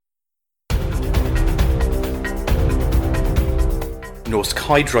Norsk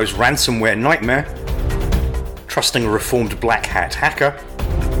Hydro's ransomware nightmare, trusting a reformed black hat hacker,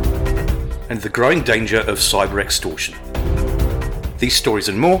 and the growing danger of cyber extortion. These stories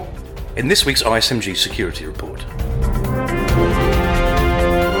and more in this week's ISMG Security Report.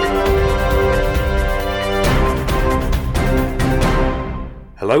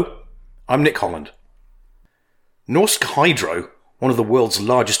 Hello, I'm Nick Holland. Norsk Hydro, one of the world's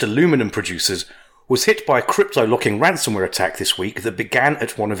largest aluminum producers, was hit by a crypto-locking ransomware attack this week that began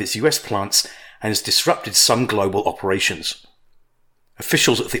at one of its US plants and has disrupted some global operations.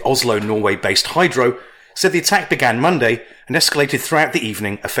 Officials at the Oslo, Norway-based Hydro said the attack began Monday and escalated throughout the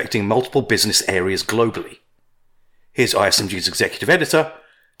evening, affecting multiple business areas globally. Here's ISMG's executive editor,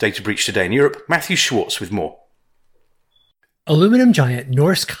 Data Breach Today in Europe, Matthew Schwartz, with more. Aluminum giant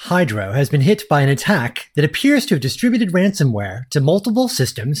Norsk Hydro has been hit by an attack that appears to have distributed ransomware to multiple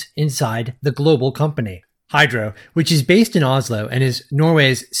systems inside the global company. Hydro, which is based in Oslo and is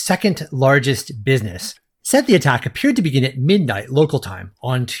Norway's second largest business, said the attack appeared to begin at midnight local time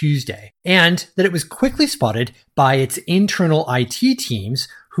on Tuesday, and that it was quickly spotted by its internal IT teams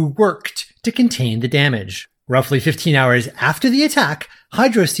who worked to contain the damage. Roughly 15 hours after the attack,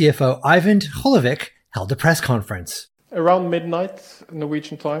 Hydro CFO Eyvind Hollevik held a press conference. Around midnight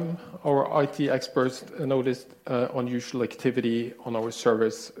Norwegian time, our IT experts noticed unusual activity on our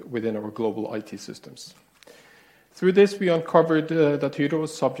servers within our global IT systems. Through this, we uncovered that Hydro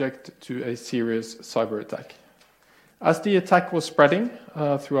was subject to a serious cyber attack. As the attack was spreading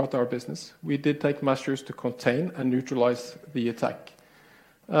throughout our business, we did take measures to contain and neutralize the attack.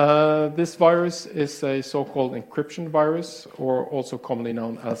 This virus is a so-called encryption virus, or also commonly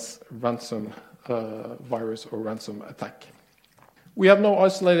known as ransom virus or ransom attack. We have now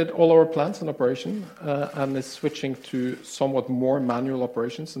isolated all our plants and operation and is switching to somewhat more manual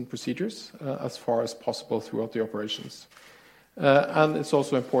operations and procedures as far as possible throughout the operations. And it's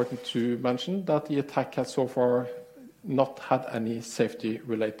also important to mention that the attack has so far not had any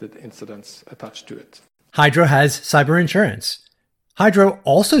safety-related incidents attached to it. Hydro has cyber insurance. Hydro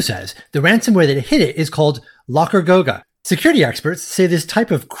also says the ransomware that hit it is called LockerGoga. Security experts say this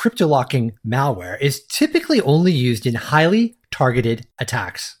type of crypto-locking malware is typically only used in highly targeted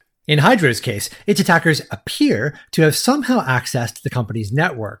attacks. In Hydro's case, its attackers appear to have somehow accessed the company's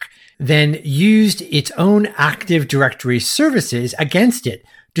network, then used its own Active Directory services against it,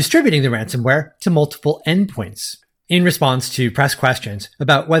 distributing the ransomware to multiple endpoints. In response to press questions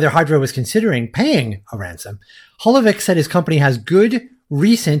about whether Hydro was considering paying a ransom, Hollevik said his company has good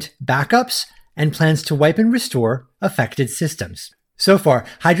recent backups and plans to wipe and restore affected systems. So far,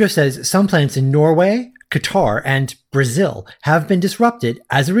 Hydro says some plants in Norway, Qatar, and Brazil have been disrupted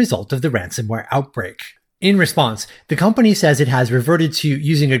as a result of the ransomware outbreak. In response, the company says it has reverted to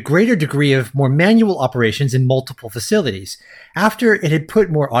using a greater degree of more manual operations in multiple facilities, after it had put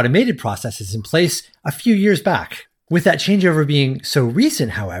more automated processes in place a few years back. With that changeover being so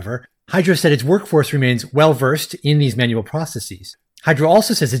recent, however, Hydro said its workforce remains well-versed in these manual processes. Hydro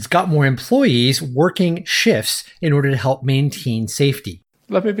also says it's got more employees working shifts in order to help maintain safety.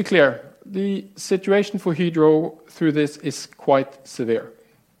 Let me be clear. The situation for Hydro through this is quite severe.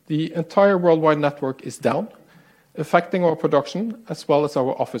 The entire worldwide network is down, affecting our production as well as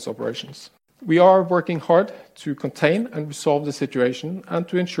our office operations. We are working hard to contain and resolve the situation and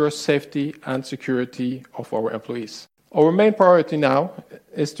to ensure safety and security of our employees. Our main priority now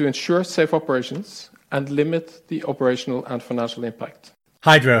is to ensure safe operations and limit the operational and financial impact.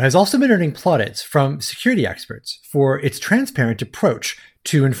 Hydro has also been earning plaudits from security experts for its transparent approach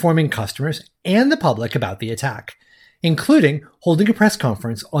to informing customers and the public about the attack, including holding a press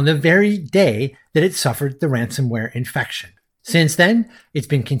conference on the very day that it suffered the ransomware infection. Since then, it's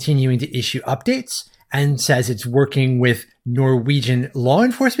been continuing to issue updates and says it's working with Norwegian law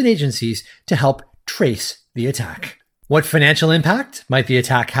enforcement agencies to help trace the attack. What financial impact might the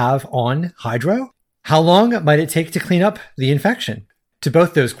attack have on Hydro? How long might it take to clean up the infection? To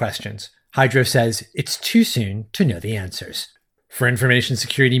both those questions, Hydro says it's too soon to know the answers. For Information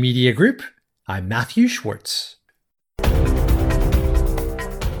Security Media Group, I'm Matthew Schwartz.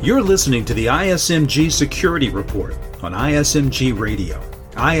 You're listening to the ISMG Security Report on ISMG Radio.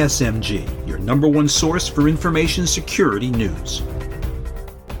 ISMG, your number one source for information security news.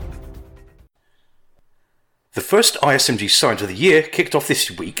 The first ISMG Science of the Year kicked off this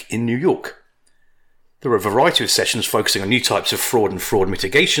week in New York. There are a variety of sessions focusing on new types of fraud and fraud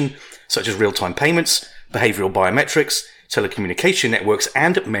mitigation, such as real-time payments, behavioral biometrics, telecommunication networks,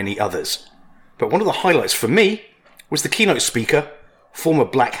 and many others. But one of the highlights for me was the keynote speaker, former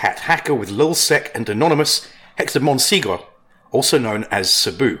Black Hat hacker with LulzSec and Anonymous, Hector Monsegur, also known as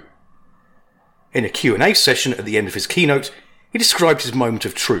Sabu. In a Q&A session at the end of his keynote, He described his moment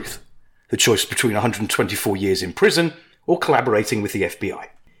of truth, the choice between 124 years in prison or collaborating with the FBI.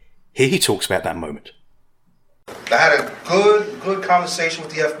 Here he talks about that moment. I had a good conversation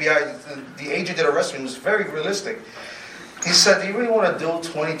with the FBI. The agent that arrested me was very realistic. He said, do you really want to do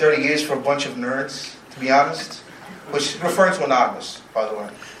 20, 30 years for a bunch of nerds, to be honest? Which referring to Anonymous, by the way.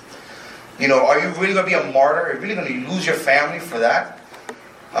 You know, are you really going to be a martyr? Are you really going to lose your family for that?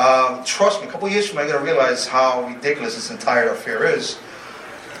 Trust me, a couple of years from now, you're going to realize how ridiculous this entire affair is.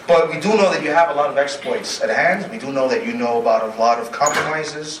 But we do know that you have a lot of exploits at hand. We do know that you know about a lot of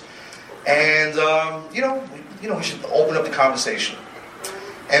compromises. And, we should open up the conversation.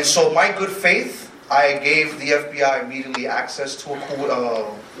 And so my good faith, I gave the FBI immediately access to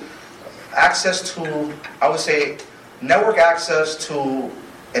I would say, network access to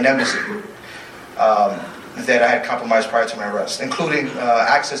an embassy that I had compromised prior to my arrest, including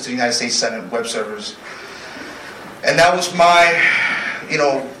access to the United States Senate web servers. And that was my,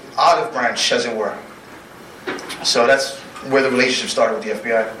 olive branch, as it were. So that's where the relationship started with the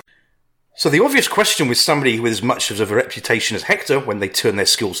FBI. So the obvious question with somebody with as much of a reputation as Hector when they turn their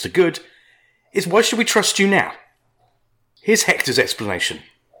skills to good is, why should we trust you now? Here's Hector's explanation.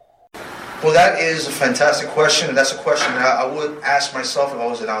 Well, that is a fantastic question, and that's a question that I would ask myself if I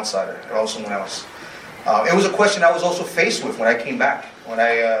was an outsider, if I was someone else. It was a question I was also faced with when I came back. When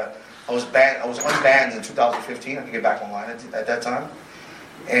I was unbanned in 2015. I could get back online at that time.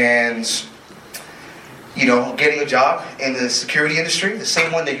 And, getting a job in the security industry, the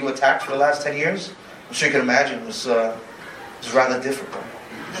same one that you attacked for the last 10 years, I'm sure you can imagine, was rather difficult.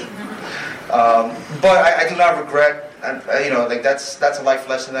 But I do not regret. That's a life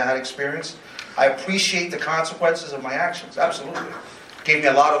lesson that I had experienced. I appreciate the consequences of my actions, absolutely. It gave me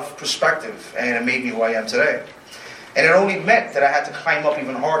a lot of perspective, and it made me who I am today. And it only meant that I had to climb up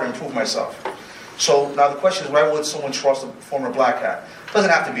even harder and prove myself. So now the question is, why would someone trust a former black hat? It doesn't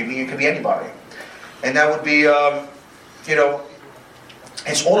have to be me, it could be anybody. And that would be,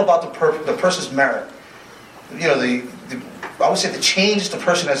 it's all about the person's merit. I would say the change the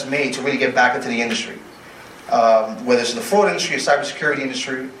person has made to really get back into the industry. Whether it's in the fraud industry or cybersecurity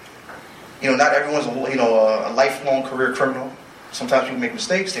industry, not everyone's a lifelong career criminal. Sometimes people make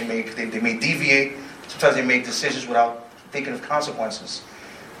mistakes. They may deviate. Sometimes they make decisions without thinking of consequences.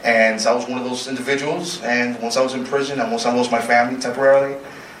 And I was one of those individuals. And once I was in prison, and once I lost my family temporarily,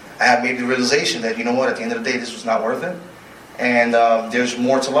 I had made the realization that, at the end of the day, this was not worth it. And there's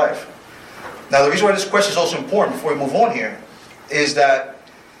more to life. Now, the reason why this question is also important before we move on here is that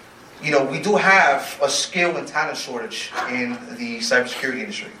we do have a skill and talent shortage in the cybersecurity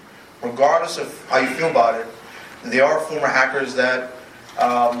industry. Regardless of how you feel about it, there are former hackers that,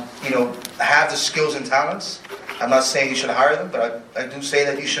 have the skills and talents. I'm not saying you should hire them, but I do say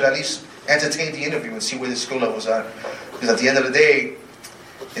that you should at least entertain the interview and see where the skill level is at. Because at the end of the day,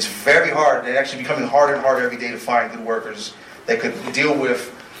 it's very hard. It's actually becoming harder and harder every day to find good workers that could deal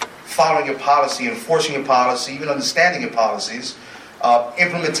with following your policy, enforcing your policy, even understanding your policies.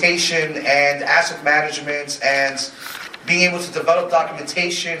 Implementation and asset management, and being able to develop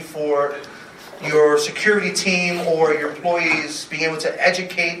documentation for your security team or your employees, being able to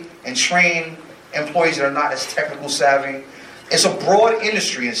educate and train employees that are not as technical savvy. It's a broad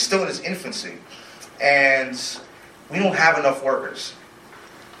industry and still in its infancy, and we don't have enough workers.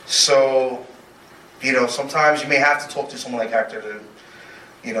 So, sometimes you may have to talk to someone like Hector to,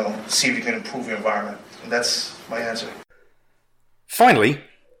 see if you can improve your environment. And that's my answer. Finally,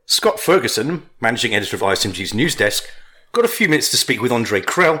 Scott Ferguson, managing editor of ISMG's news desk, got a few minutes to speak with Andre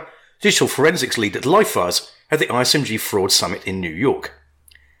Krell, digital forensics lead at LifeVars at the ISMG Fraud Summit in New York.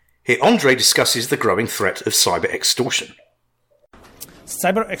 Here Andre discusses the growing threat of cyber extortion.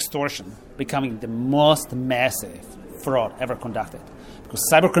 Cyber extortion becoming the most massive fraud ever conducted. Because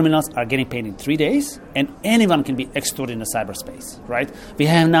cyber criminals are getting paid in 3 days, and anyone can be extorted in the cyberspace, right? We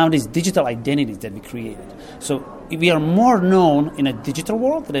have now these digital identities that we created. So we are more known in a digital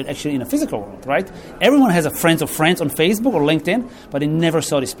world than actually in a physical world, right? Everyone has a friends of friends on Facebook or LinkedIn, but they never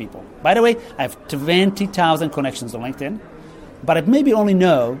saw these people. By the way, I have 20,000 connections on LinkedIn, but I maybe only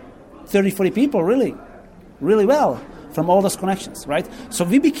know 30, 40 people really well from all those connections, right? So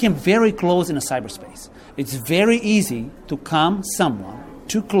we became very close in a cyberspace. It's very easy to come someone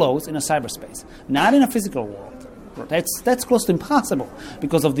too close in a cyberspace, not in a physical world. That's close to impossible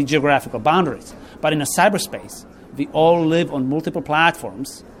because of the geographical boundaries. But in a cyberspace, we all live on multiple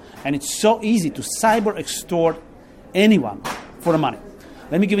platforms, and it's so easy to cyber extort anyone for the money.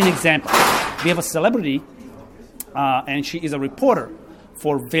 Let me give you an example. We have a celebrity, and she is a reporter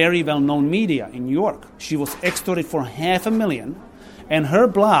for very well-known media in New York. She was extorted for $500,000, and her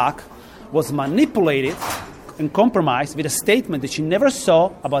blog was manipulated and compromise with a statement that she never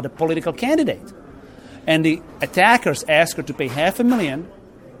saw about a political candidate. And the attackers asked her to pay $500,000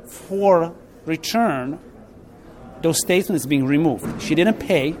 for return those statements being removed. She didn't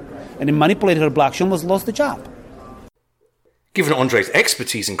pay, and they manipulated her block. She almost lost the job. Given Andrei's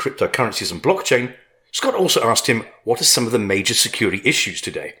expertise in cryptocurrencies and blockchain, Scott also asked him what are some of the major security issues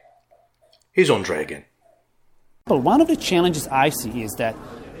today. Here's Andrei again. But one of the challenges I see is that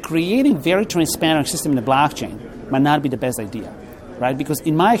creating very transparent system in the blockchain might not be the best idea, right? Because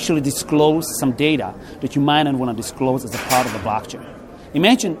it might actually disclose some data that you might not want to disclose as a part of the blockchain.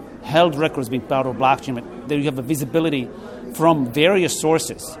 Imagine held records being part of a blockchain, but there you have a visibility from various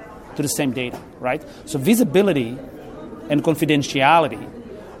sources to the same data, right? So visibility and confidentiality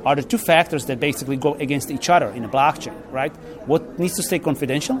are the two factors that basically go against each other in a blockchain, right? What needs to stay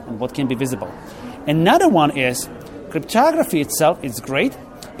confidential and what can be visible. Another one is cryptography itself is great,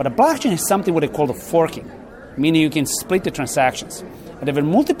 but a blockchain is something what they call the forking, meaning you can split the transactions. And there were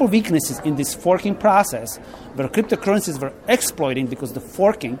multiple weaknesses in this forking process where cryptocurrencies were exploiting because the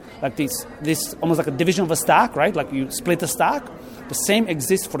forking, like this almost like a division of a stock, right? Like you split a stock. The same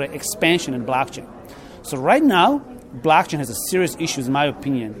exists for the expansion in blockchain. So right now, blockchain has a serious issues, in my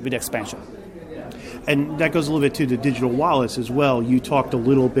opinion, with expansion. And that goes a little bit to the digital wallets as well. You talked a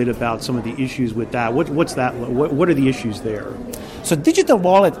little bit about some of the issues with that. What's that? What are the issues there? So digital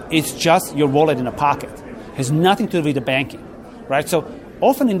wallet is just your wallet in a pocket. It has nothing to do with the banking, right? So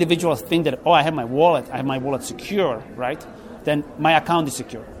often individuals think that, I have my wallet secure, right? Then my account is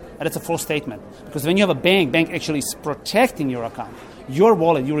secure. And that's a false statement. Because when you have a bank actually is protecting your account. Your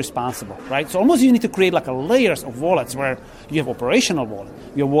wallet, you're responsible, right? So almost you need to create like a layers of wallets where you have operational wallet,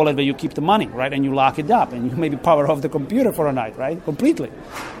 your wallet where you keep the money, right? And you lock it up and you maybe power off the computer for a night, right? Completely.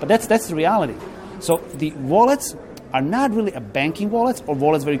 But that's the reality. So the wallets are not really a banking wallet or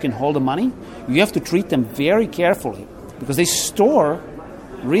wallets where you can hold the money. You have to treat them very carefully because they store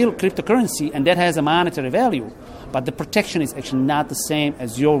real cryptocurrency and that has a monetary value. But the protection is actually not the same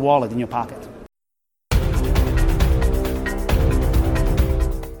as your wallet in your pocket.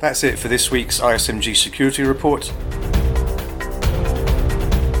 That's it for this week's ISMG Security Report.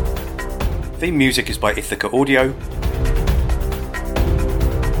 Theme music is by Ithaca Audio.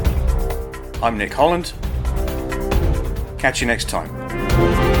 I'm Nick Holland. Catch you next time.